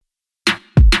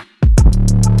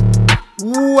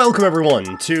Welcome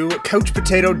everyone to Couch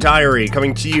Potato Diary,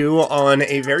 coming to you on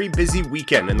a very busy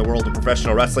weekend in the world of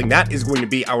professional wrestling. That is going to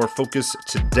be our focus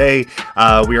today.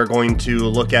 We are going to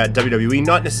look at WWE,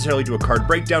 not necessarily do a card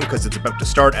breakdown because it's about to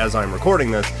start as I'm recording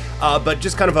this, but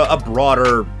just kind of a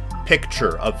broader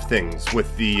picture of things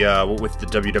with the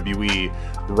WWE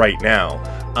right now.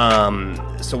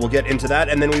 So we'll get into that,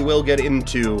 and then we will get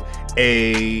into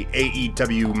a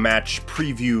AEW match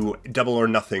preview, Double or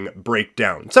Nothing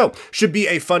breakdown. So, should be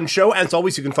a fun show. As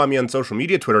always, you can find me on social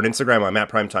media, Twitter and Instagram. I'm at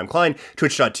Primetime Klein,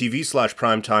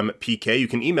 twitch.tv/primetimepk. You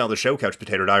can email the show,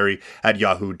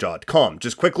 couchpotatodiary@yahoo.com.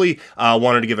 Just quickly,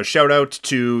 wanted to give a shout out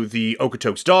to the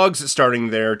Okotoks Dogs, starting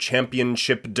their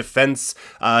championship defense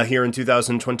here in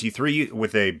 2023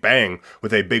 with a bang,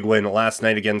 with a big win last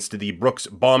night against the Brooks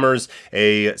Bombers.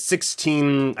 A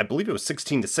 16, I believe it was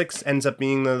 16-6 ends up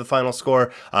being the final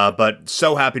score, but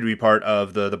so happy to be part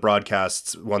of the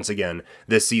broadcasts once again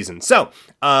this season. So,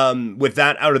 with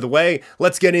that out of the way,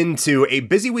 let's get into a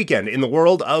busy weekend in the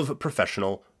world of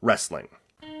professional wrestling.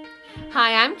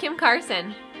 Hi, I'm Kim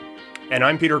Carson. And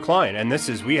I'm Peter Klein, and this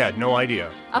is We Had No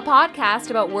Idea, a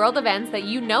podcast about world events that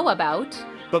you know about,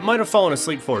 but might have fallen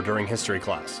asleep for during history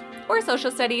class. Or social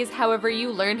studies, however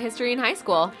you learn history in high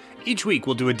school. Each week,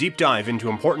 we'll do a deep dive into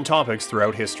important topics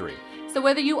throughout history. So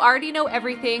whether you already know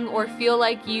everything or feel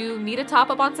like you need a top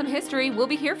up on some history, we'll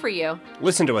be here for you.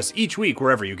 Listen to us each week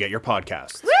wherever you get your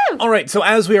podcasts. Woo! All right, so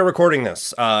as we are recording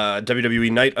this, WWE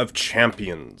Night of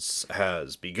Champions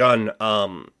has begun,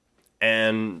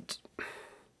 and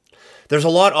there's a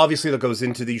lot, obviously, that goes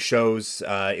into these shows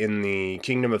in the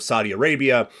Kingdom of Saudi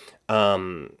Arabia,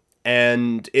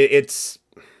 and it's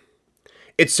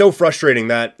so frustrating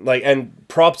that, and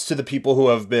props to the people who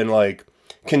have been,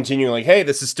 continuing, hey,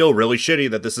 this is still really shitty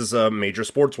that this is a major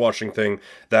sports washing thing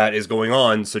that is going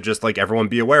on, so just, everyone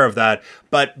be aware of that.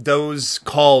 But those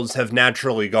calls have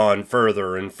naturally gone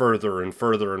further and further and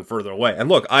further and further away. And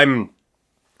look, I'm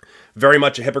very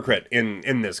much a hypocrite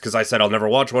in this, because I said I'll never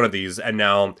watch one of these, and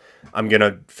now I'm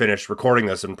gonna finish recording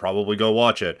this and probably go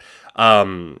watch it.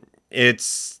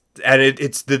 It's the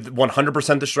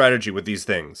 100% the strategy with these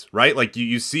things, right?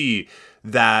 You see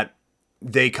that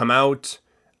they come out,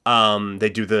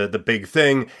 they do the big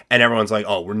thing, and everyone's like,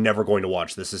 oh, we're never going to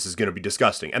watch this. This is going to be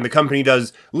disgusting. And the company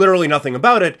does literally nothing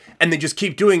about it, and they just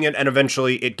keep doing it, and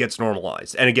eventually it gets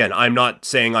normalized. And again, I'm not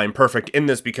saying I'm perfect in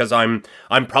this, because I'm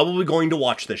probably going to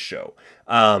watch this show.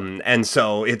 And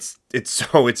so it's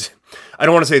I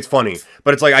don't want to say it's funny,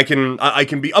 but it's I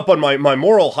can be up on my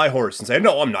moral high horse and say,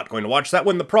 no, I'm not going to watch that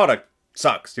when the product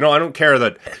sucks. I don't care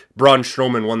that Braun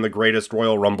Strowman won the greatest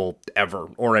Royal Rumble ever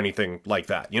or anything like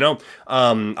that,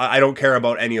 I don't care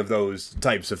about any of those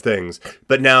types of things.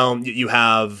 But now you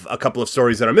have a couple of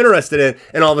stories that I'm interested in,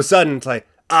 and all of a sudden it's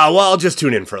well, I'll just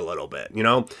tune in for a little bit,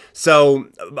 So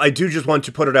I do just want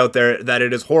to put it out there that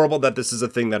it is horrible that this is a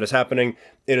thing that is happening.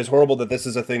 It is horrible that this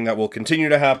is a thing that will continue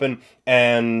to happen,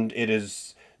 and it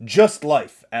is just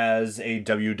life as a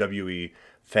WWE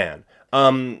fan.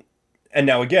 And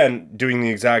now, again, doing the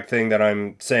exact thing that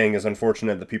I'm saying is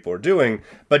unfortunate that people are doing,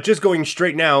 but just going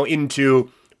straight now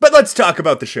but let's talk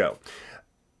about the show.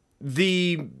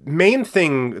 The main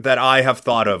thing that I have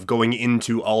thought of going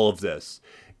into all of this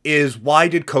is, why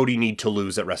did Cody need to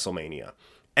lose at WrestleMania?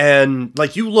 And,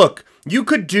 you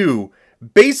could do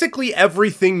basically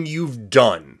everything you've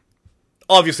done,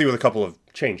 obviously with a couple of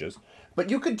changes, but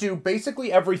you could do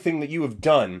basically everything that you have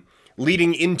done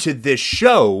leading into this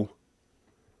show,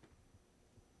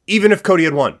 even if Cody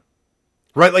had won,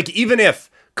 right? Even if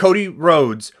Cody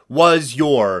Rhodes was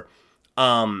your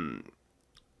WWE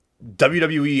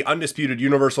Undisputed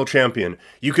Universal Champion,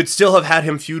 you could still have had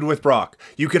him feud with Brock.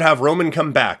 You could have Roman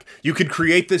come back. You could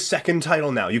create this second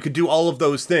title now. You could do all of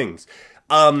those things.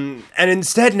 And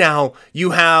instead now,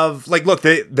 you have, look,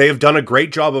 they have done a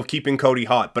great job of keeping Cody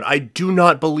hot, but I do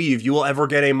not believe you will ever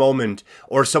get a moment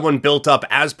or someone built up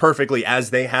as perfectly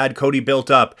as they had Cody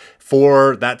built up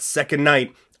for that second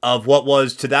night of what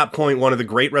was, to that point, one of the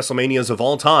great WrestleManias of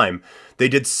all time. They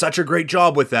did such a great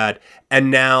job with that, and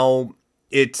now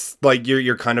it's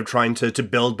you're kind of trying to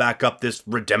build back up this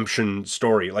redemption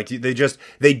story.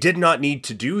 They did not need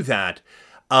to do that.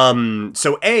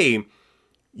 So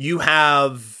you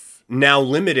have now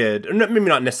limited, maybe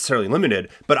not necessarily limited,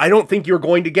 but I don't think you're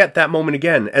going to get that moment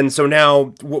again. And so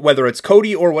now, whether it's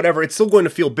Cody or whatever, it's still going to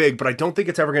feel big, but I don't think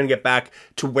it's ever going to get back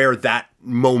to where that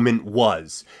moment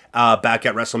was back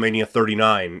at WrestleMania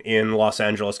 39 in Los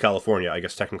Angeles, California. I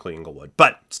guess technically Inglewood,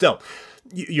 but still,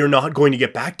 you're not going to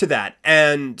get back to that.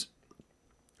 And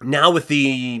now with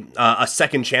the a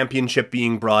second championship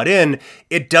being brought in,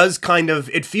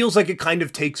 it feels like it kind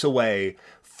of takes away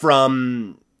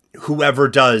from whoever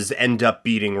does end up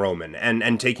beating Roman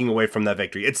and taking away from that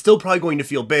victory. It's still probably going to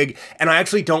feel big, and I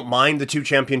actually don't mind the 2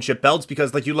 championship belts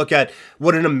because, like, you look at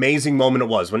what an amazing moment it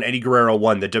was when Eddie Guerrero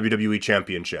won the WWE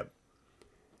Championship.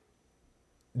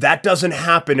 That doesn't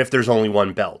happen if there's only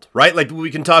one belt, right? Like,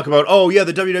 we can talk about, oh yeah,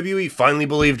 the WWE finally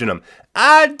believed in him.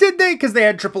 Did they? Because they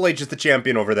had Triple H as the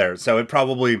champion over there, so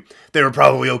they were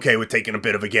probably okay with taking a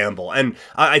bit of a gamble. And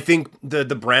I think the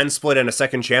brand split and a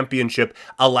second championship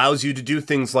allows you to do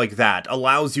things like that,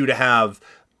 allows you to have,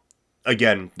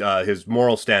 again, his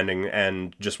moral standing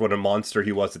and just what a monster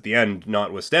he was at the end,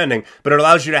 notwithstanding, but it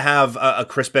allows you to have a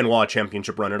Chris Benoit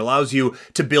championship run. It allows you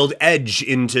to build edge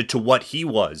into what he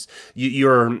was.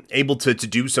 You're able to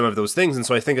do some of those things, and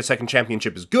so I think a second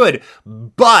championship is good,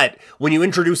 but when you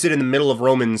introduce it in the middle of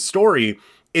Roman's story,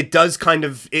 it does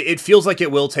it feels like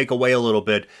it will take away a little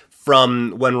bit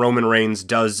from when Roman Reigns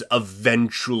does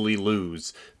eventually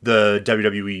lose the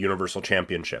WWE Universal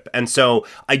Championship. And so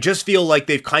I just feel like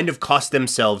they've kind of cost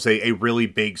themselves a really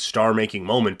big star-making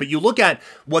moment. But you look at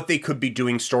what they could be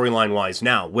doing storyline-wise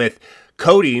now. With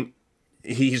Cody,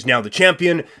 he's now the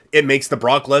champion. It makes the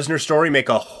Brock Lesnar story make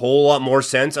a whole lot more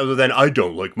sense, other than, I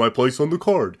don't like my place on the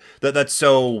card. That's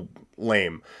so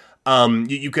lame.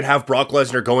 You could have Brock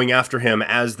Lesnar going after him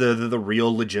as the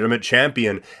real legitimate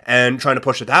champion and trying to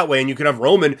push it that way. And you could have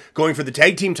Roman going for the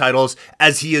tag team titles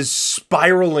as he is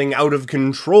spiraling out of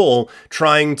control,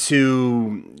 trying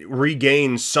to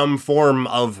regain some form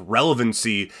of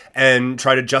relevancy and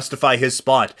try to justify his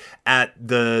spot at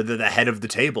the head of the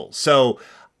table. So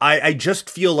I just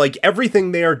feel like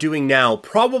everything they are doing now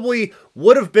probably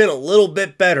would have been a little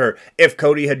bit better if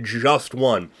Cody had just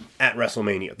won at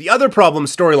WrestleMania. The other problem,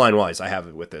 storyline-wise, I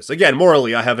have with this. Again,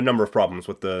 morally, I have a number of problems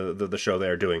with the show they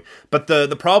are doing. But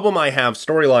the problem I have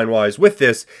storyline-wise with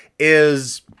this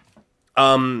is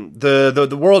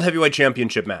the World Heavyweight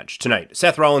Championship match tonight.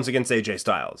 Seth Rollins against AJ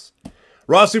Styles.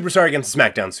 Raw Superstar against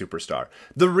SmackDown Superstar.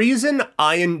 The reason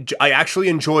I actually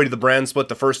enjoyed the brand split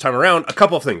the first time around, a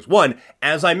couple of things. One,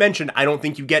 as I mentioned, I don't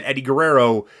think you get Eddie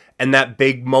Guerrero and that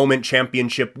big moment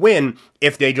championship win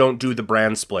if they don't do the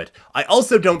brand split. I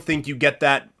also don't think you get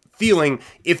that feeling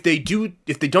if they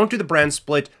don't do the brand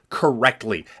split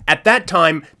correctly. At that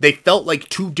time, they felt like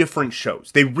 2 different shows.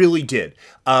 They really did.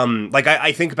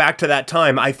 I think back to that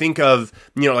time, I think of,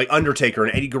 like Undertaker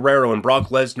and Eddie Guerrero and Brock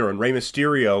Lesnar and Rey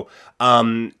Mysterio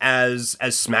as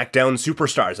SmackDown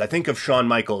Superstars. I think of Shawn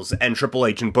Michaels and Triple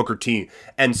H and Booker T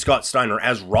and Scott Steiner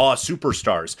as Raw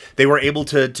Superstars. They were able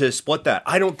to split that.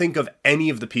 I don't think of any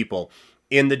of the people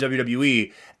in the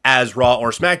WWE as Raw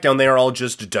or SmackDown. They are all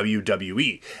just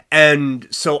WWE. And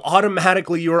so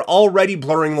automatically you're already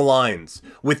blurring the lines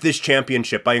with this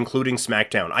championship by including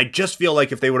SmackDown. I just feel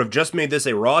like if they would have just made this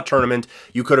a Raw tournament,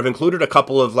 you could have included a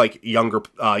couple of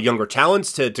younger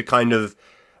talents to kind of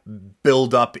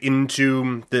build up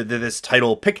into this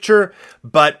title picture.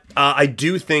 But I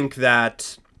do think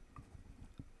that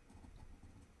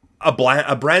a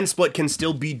brand split can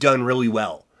still be done really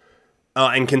well.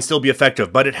 And can still be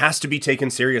effective, but it has to be taken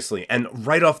seriously. And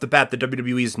right off the bat, the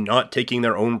WWE is not taking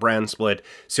their own brand split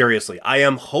seriously. I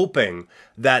am hoping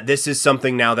that this is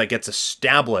something now that gets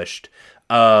established,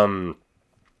 and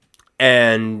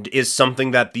is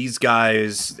something that these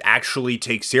guys actually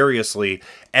take seriously,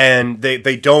 and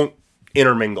they don't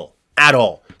intermingle at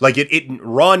all. Like,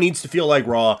 Raw needs to feel like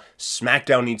Raw,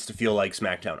 SmackDown needs to feel like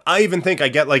SmackDown. I even think I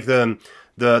get like the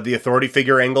authority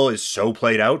figure angle is so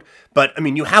played out, but I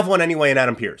mean, you have one anyway in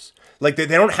Adam Pearce. Like, they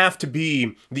don't have to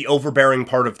be the overbearing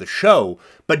part of the show,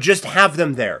 but just have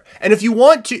them there. And if you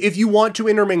want to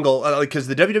intermingle, because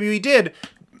the WWE did,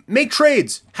 make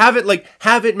trades. Have it make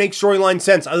storyline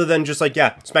sense, other than just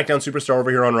SmackDown Superstar over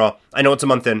here on Raw. I know it's a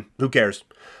month in. Who cares?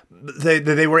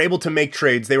 They were able to make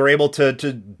trades. They were able to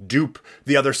dupe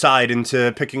the other side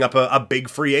into picking up a big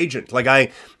free agent. Like, I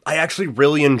actually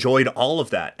really enjoyed all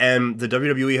of that. And the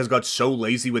WWE has got so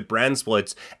lazy with brand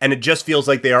splits, and it just feels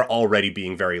like they are already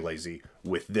being very lazy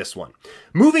with this one.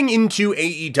 Moving into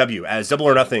AEW, as Double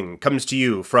or Nothing comes to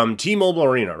you from T-Mobile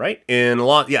Arena, right?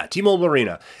 T-Mobile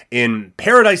Arena in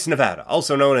Paradise, Nevada,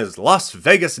 also known as Las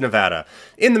Vegas, Nevada.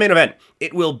 In the main event,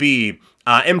 it will be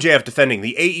MJF defending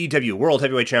the AEW World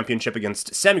Heavyweight Championship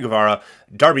against Sammy Guevara,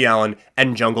 Darby Allin,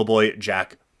 and Jungle Boy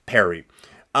Jack Perry.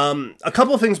 A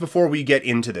couple of things before we get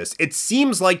into this. It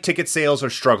seems like ticket sales are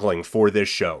struggling for this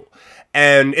show.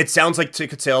 And it sounds like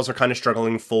ticket sales are kind of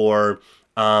struggling for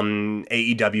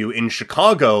AEW in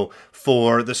Chicago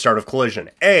for the start of Collision.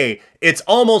 It's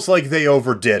almost like they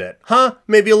overdid it.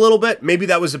 Maybe a little bit. Maybe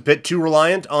that was a bit too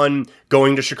reliant on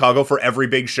going to Chicago for every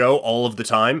big show all of the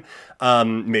time.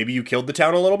 Maybe you killed the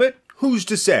town a little bit. Who's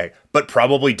to say? But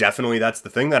probably, definitely, that's the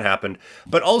thing that happened.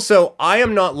 But also, I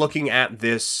am not looking at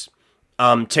this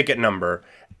ticket number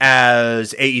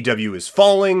as AEW is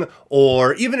falling,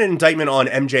 or even an indictment on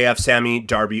MJF, Sammy,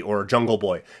 Darby, or Jungle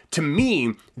Boy. To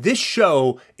me, this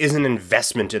show is an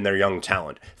investment in their young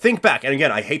talent. Think back, and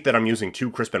again, I hate that I'm using two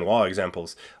Chris Benoit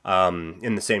examples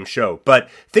in the same show, but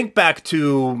think back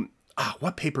to,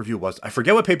 what pay-per-view it was? I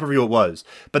forget what pay-per-view it was,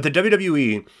 but the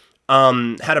WWE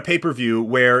had a pay-per-view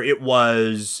where it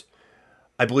was,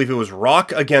 I believe it was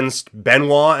Rock against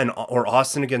Benoit or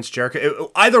Austin against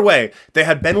Jericho. Either way, they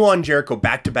had Benoit and Jericho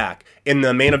back-to-back in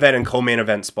the main event and co-main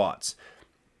event spots.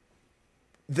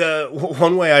 The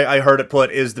one way I heard it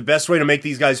put is the best way to make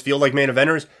these guys feel like main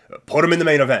eventers, put them in the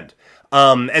main event.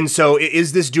 And so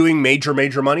is this doing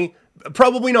major money?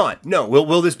 Probably not. No.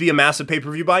 Will this be a massive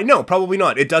pay-per-view buy? No, probably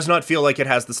not. It does not feel like it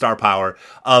has the star power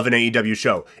of an AEW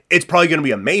show. It's probably going to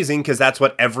be amazing because that's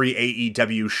what every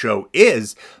AEW show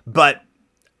is. But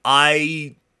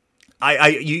you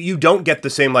don't get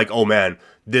the same, like, oh man,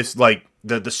 this, like,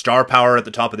 the star power at the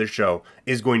top of this show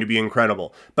is going to be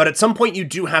incredible. But at some point you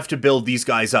do have to build these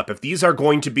guys up. If these are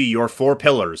going to be your four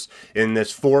pillars in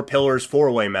this four pillars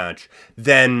four-way match,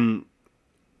 then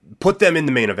put them in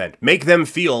the main event. Make them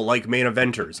feel like main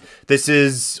eventers. This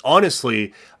is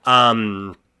honestly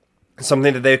something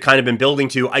that they've kind of been building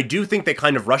to. I do think they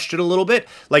kind of rushed it a little bit.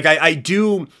 Like, I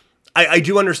do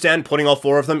understand putting all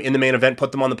four of them in the main event,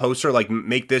 put them on the poster, like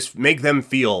make them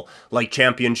feel like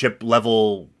championship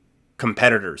level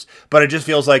competitors. But it just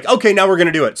feels like, okay, now we're going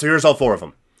to do it. So here's all four of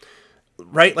them.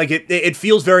 Right? Like it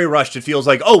feels very rushed. It feels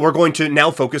like, oh, we're going to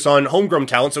now focus on homegrown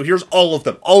talent. So here's all of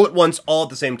them, all at once, all at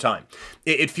the same time.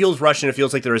 It feels rushed and it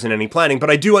feels like there isn't any planning, but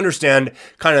I do understand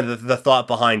kind of the thought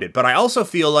behind it. But I also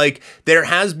feel like there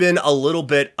has been a little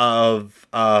bit of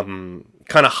kind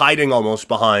of hiding almost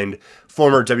behind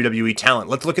former WWE talent.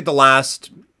 Let's look at the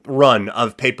last run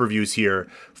of pay-per-views here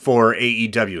for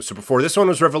AEW. So before this one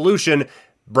was Revolution,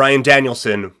 Bryan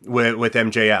Danielson with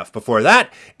MJF. Before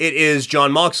that, it is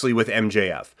Jon Moxley with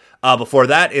MJF. Before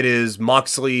that, it is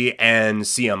Moxley and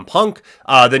CM Punk.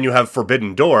 Then you have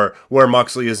Forbidden Door, where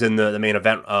Moxley is in the main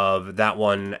event of that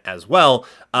one as well.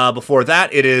 Before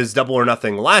that, it is Double or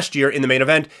Nothing last year. In the main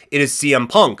event, it is CM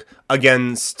Punk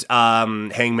against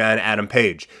Hangman Adam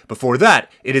Page. Before that,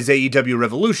 it is AEW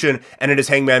Revolution, and it is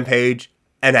Hangman Page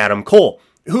and Adam Cole,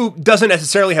 who doesn't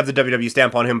necessarily have the WWE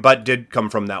stamp on him, but did come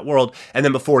from that world. And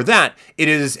then before that, it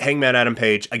is Hangman Adam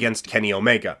Page against Kenny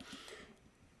Omega.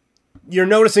 You're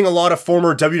noticing a lot of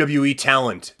former WWE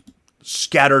talent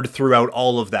scattered throughout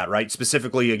all of that, right?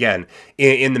 Specifically, again,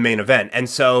 in the main event. And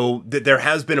so there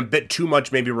has been a bit too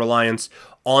much maybe reliance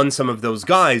on some of those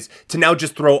guys to now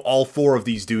just throw all four of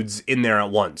these dudes in there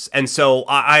at once. And so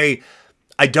I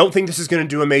don't think this is going to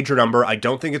do a major number. I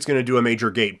don't think it's going to do a major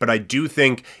gate, but I do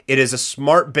think it is a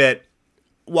smart bit.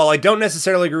 While I don't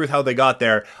necessarily agree with how they got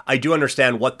there, I do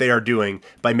understand what they are doing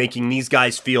by making these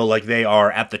guys feel like they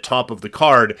are at the top of the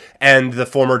card, and the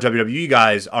former WWE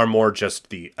guys are more just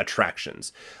the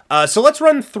attractions. So let's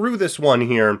run through this one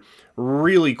here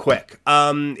really quick.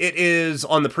 It is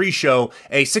on the pre-show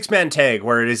a 6-man tag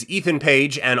where it is Ethan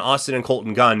Page and Austin and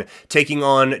Colton Gunn taking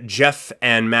on Jeff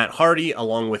and Matt Hardy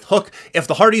along with Hook. If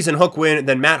the Hardys and Hook win,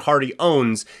 then Matt Hardy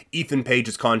owns Ethan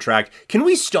Page's contract. Can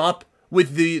we stop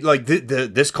with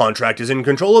this contract is in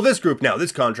control of this group now.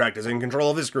 This contract is in control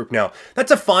of this group now.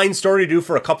 That's a fine story to do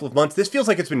for a couple of months. This feels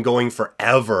like it's been going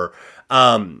forever.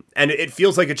 And it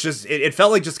feels like it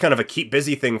felt like just kind of a keep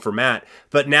busy thing for Matt.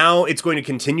 But now it's going to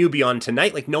continue beyond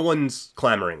tonight. Like, no one's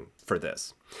clamoring for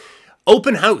this.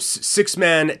 Open House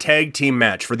 6-man tag team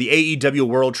match for the AEW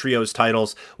World Trios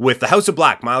titles with the House of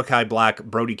Black, Malachi Black,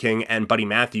 Brody King, and Buddy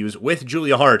Matthews, with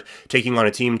Julia Hart taking on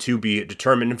a team to be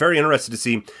determined. Very interested to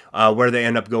see where they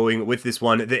end up going with this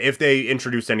one. If they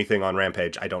introduced anything on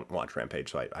Rampage, I don't watch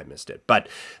Rampage, so I missed it. But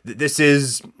this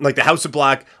is like the House of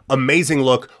Black, amazing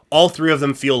look. All three of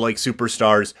them feel like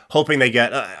superstars, hoping they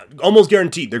get, almost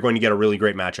guaranteed, they're going to get a really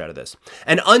great match out of this.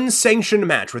 An unsanctioned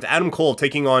match with Adam Cole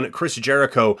taking on Chris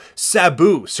Jericho,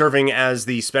 Sabu serving as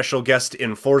the special guest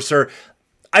enforcer.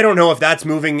 I don't know if that's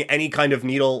moving any kind of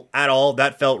needle at all.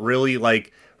 That felt really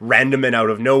like random and out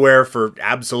of nowhere for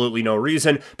absolutely no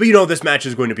reason. But you know this match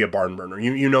is going to be a barn burner.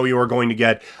 You know you are going to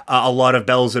get a lot of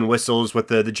bells and whistles with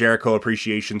the Jericho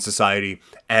Appreciation Society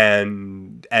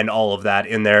and all of that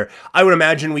in there. I would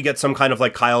imagine we get some kind of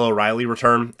like Kyle O'Reilly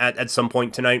return at some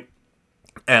point tonight.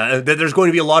 There's going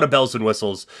to be a lot of bells and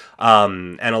whistles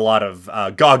and a lot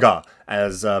of gaga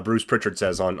as Bruce Pritchard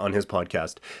says on his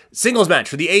podcast. Singles match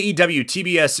for the AEW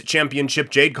TBS Championship,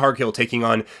 Jade Cargill taking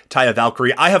on Taya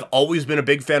Valkyrie. I have always been a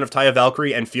big fan of Taya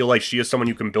Valkyrie and feel like she is someone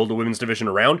you can build a women's division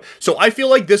around. So I feel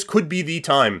like this could be the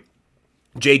time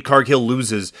Jade Cargill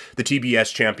loses the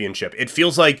TBS Championship. It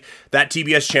feels like that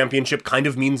TBS Championship kind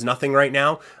of means nothing right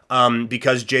now,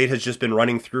 because Jade has just been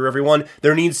running through everyone.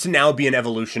 There needs to now be an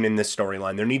evolution in this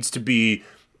storyline. There needs to be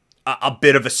a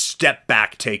bit of a step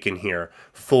back taken here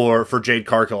for Jade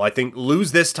Cargill. I think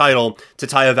lose this title to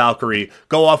Taya Valkyrie,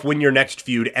 go off, win your next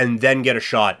feud, and then get a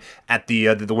shot at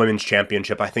the Women's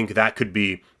Championship. I think that could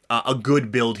be a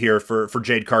good build here for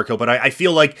Jade Cargill, but I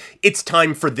feel like it's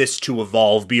time for this to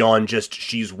evolve beyond just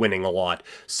she's winning a lot.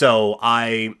 So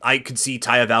I could see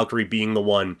Taya Valkyrie being the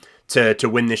one to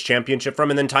win this championship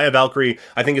from, and then Taya Valkyrie,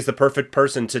 I think, is the perfect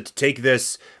person to take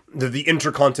this, the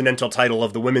Intercontinental title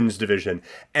of the women's division,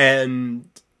 and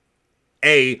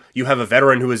you have a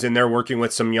veteran who is in there working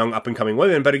with some young up-and-coming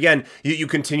women, but again, you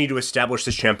continue to establish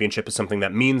this championship as something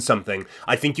that means something.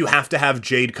 I think you have to have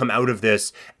Jade come out of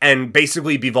this and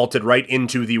basically be vaulted right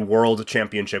into the World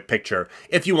Championship picture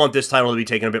if you want this title to be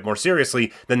taken a bit more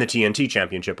seriously than the TNT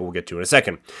Championship, we'll get to in a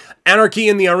second. Anarchy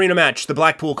in the Arena match, the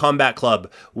Blackpool Combat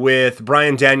Club, with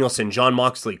Bryan Danielson, Jon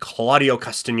Moxley, Claudio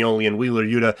Castagnoli, and Wheeler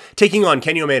Yuta, taking on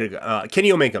Kenny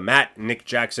Omega, Matt, Nick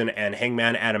Jackson, and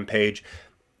Hangman Adam Page.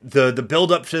 The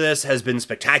build-up to this has been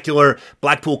spectacular.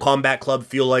 Blackpool Combat Club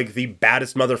feel like the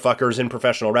baddest motherfuckers in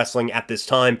professional wrestling at this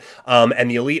time, and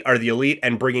the Elite are the Elite,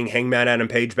 and bringing Hangman Adam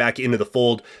Page back into the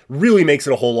fold really makes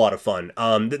it a whole lot of fun.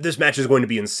 This match is going to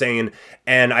be insane,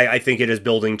 and I think it is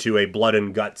building to a blood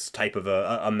and guts type of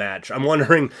a match. I'm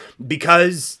wondering,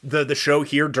 because the show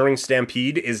here during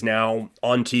Stampede is now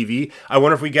on TV, I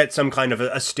wonder if we get some kind of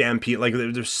a Stampede, like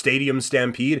the Stadium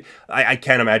Stampede. I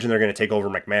can't imagine they're going to take over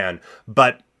McMahon,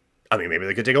 but I mean, maybe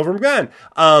they could take over McMahon.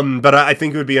 But I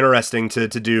think it would be interesting to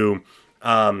do.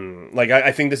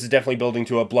 I think this is definitely building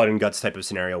to a blood and guts type of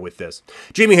scenario with this.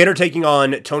 Jamie Hayter taking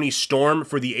on Toni Storm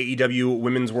for the AEW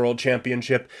Women's World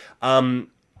Championship.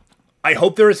 I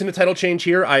hope there isn't a title change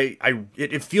here.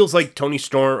 It feels like Toni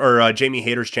Storm or Jamie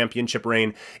Hayter's championship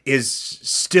reign is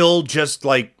still just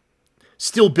like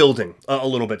still building a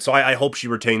little bit, so I hope she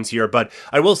retains here. But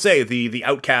I will say the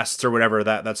Outcasts or whatever,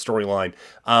 that storyline,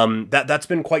 that's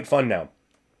been quite fun now.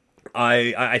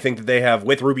 I think that they have,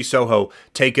 with Ruby Soho,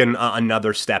 taken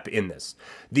another step in this.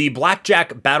 The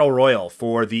Blackjack Battle Royal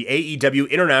for the AEW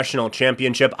International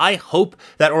Championship. I hope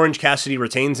that Orange Cassidy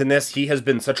retains in this. He has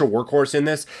been such a workhorse in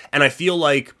this, and I feel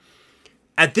like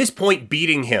at this point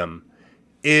beating him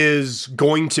is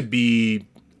going to be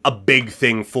a big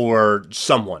thing for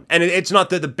someone. And it's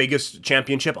not the biggest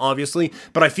championship, obviously,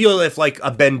 but I feel if like a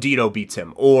Bandito beats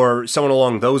him or someone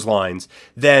along those lines,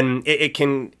 then it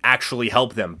can actually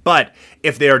help them. But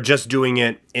if they are just doing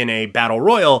it in a battle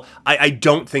royal, I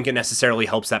don't think it necessarily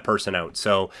helps that person out.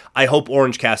 So I hope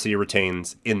Orange Cassidy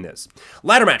retains in this.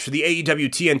 Ladder match for the AEW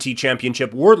TNT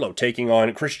Championship, Wardlow taking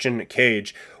on Christian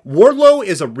Cage. Wardlow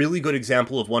is a really good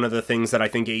example of one of the things that I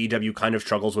think AEW kind of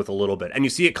struggles with a little bit. And you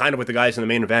see it kind of with the guys in the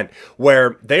main event,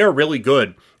 where they are really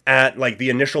good at like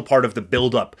the initial part of the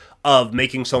build-up of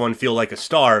making someone feel like a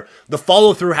star. The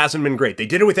follow-through hasn't been great. They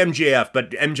did it with MJF,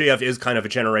 but MJF is kind of a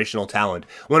generational talent.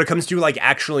 When it comes to like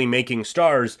actually making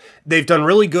stars, they've done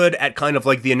really good at kind of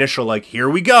like the initial, like, here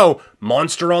we go,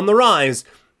 monster on the rise.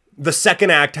 The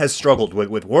second act has struggled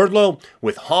with Wardlow,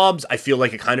 with Hobbs. I feel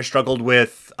like it kind of struggled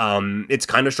with,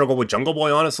 Jungle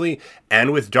Boy, honestly,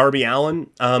 and with Darby Allin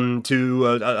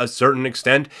to a certain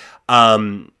extent.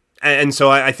 And so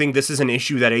I think this is an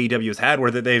issue that AEW has had, where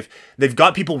they've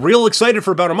got people real excited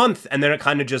for about a month, and then it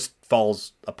kind of just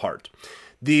falls apart.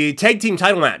 The tag team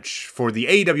title match for the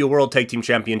AEW World Tag Team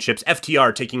Championships,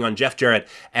 FTR taking on Jeff Jarrett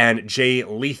and Jay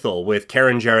Lethal, with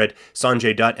Karen Jarrett,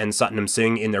 Sanjay Dutt, and Satnam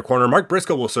Singh in their corner. Mark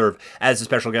Briscoe will serve as a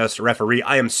special guest referee.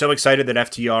 I am so excited that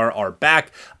FTR are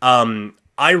back.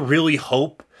 I really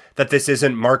hope that this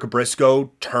isn't Mark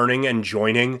Briscoe turning and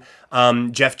joining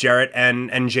Jeff Jarrett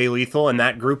and Jay Lethal and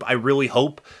that group. I really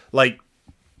hope.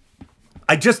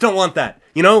 I just don't want that.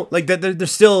 You know,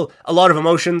 there's still a lot of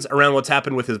emotions around what's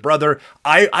happened with his brother.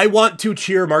 I want to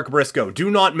cheer Mark Briscoe.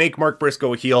 Do not make Mark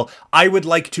Briscoe a heel. I would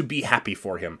like to be happy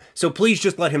for him. So please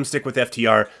just let him stick with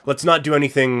FTR. Let's not do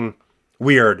anything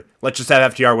weird. Let's just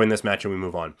have FTR win this match and we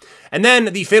move on. And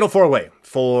then the Fatal 4-Way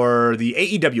for the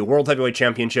AEW World Heavyweight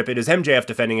Championship. It is MJF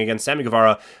defending against Sammy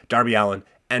Guevara, Darby Allin,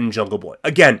 and Jungle Boy.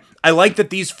 Again, I like that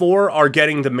these four are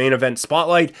getting the main event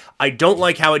spotlight. I don't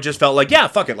like how it just felt like, yeah,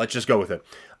 fuck it, let's just go with it.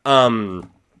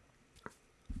 Some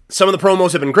of the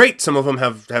promos have been great. Some of them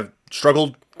have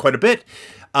struggled quite a bit.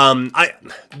 The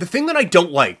thing that I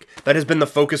don't like, that has been the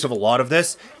focus of a lot of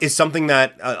this, is something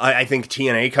that I think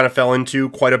TNA kind of fell into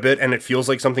quite a bit, and it feels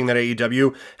like something that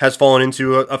AEW has fallen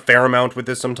into a fair amount with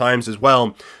this sometimes as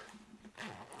well.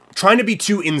 Trying to be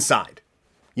too inside.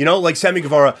 You know, like Sammy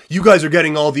Guevara, you guys are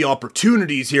getting all the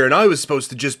opportunities here, and I was supposed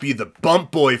to just be the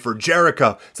bump boy for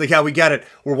Jericho. It's like, yeah, we get it.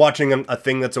 We're watching a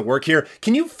thing that's at work here.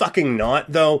 Can you fucking not,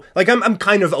 though? Like, I'm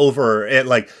kind of over it.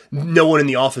 Like, no one in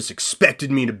the office expected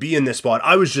me to be in this spot.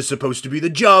 I was just supposed to be the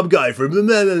job guy for blah,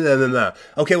 blah, blah, blah, blah.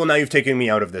 Okay, well, now you've taken me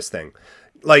out of this thing.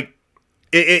 Like,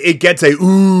 it gets a,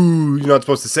 ooh, you're not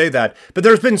supposed to say that. But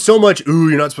there's been so much, ooh,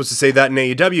 you're not supposed to say that in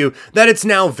AEW, that it's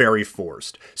now very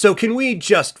forced. So can we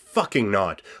just fucking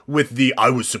not with the, I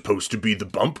was supposed to be the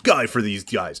bump guy for these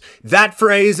guys. That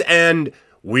phrase, and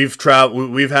we've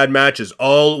had matches,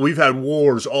 we've had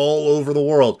wars all over the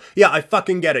world. Yeah, I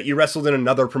fucking get it. You wrestled in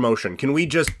another promotion. Can we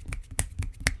just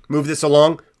move this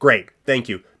along? Great, thank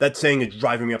you. That saying is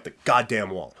driving me up the goddamn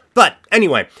wall. But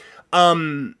anyway,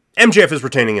 MJF is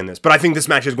retaining in this, but I think this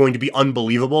match is going to be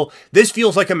unbelievable. This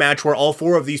feels like a match where all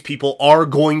four of these people are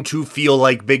going to feel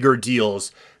like bigger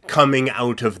deals coming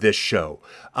out of this show.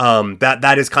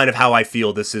 That is kind of how I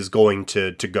feel this is going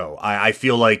to go. I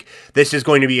feel like this is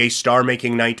going to be a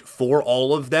star-making night for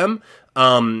all of them.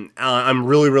 I'm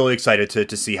really, really excited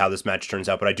to see how this match turns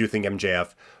out, but I do think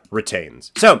MJF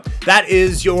retains. So, that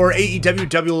is your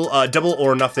AEW Double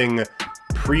or Nothing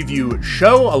preview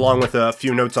show, along with a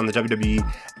few notes on the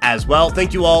WWE as well.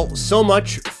 Thank you all so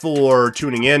much for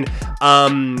tuning in.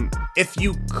 If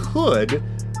you could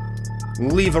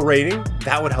leave a rating,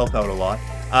 that would help out a lot.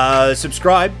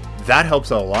 Subscribe, that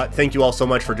helps out a lot. Thank you all so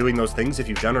much for doing those things if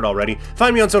you've done it already.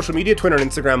 Find me on social media, Twitter and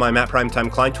Instagram. I'm at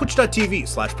PrimetimeKlein,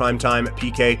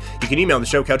 twitch.tv/PrimetimePK. You can email the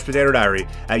show,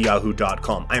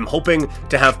 couchpotatodiary@yahoo.com. I'm hoping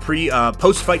to have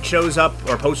post-fight shows up,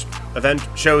 or post-event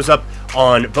shows up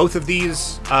on both of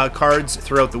these cards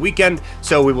throughout the weekend.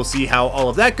 So we will see how all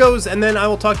of that goes, and then I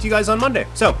will talk to you guys on Monday.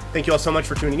 So thank you all so much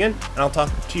for tuning in, and I'll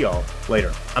talk to you all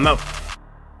later. I'm out.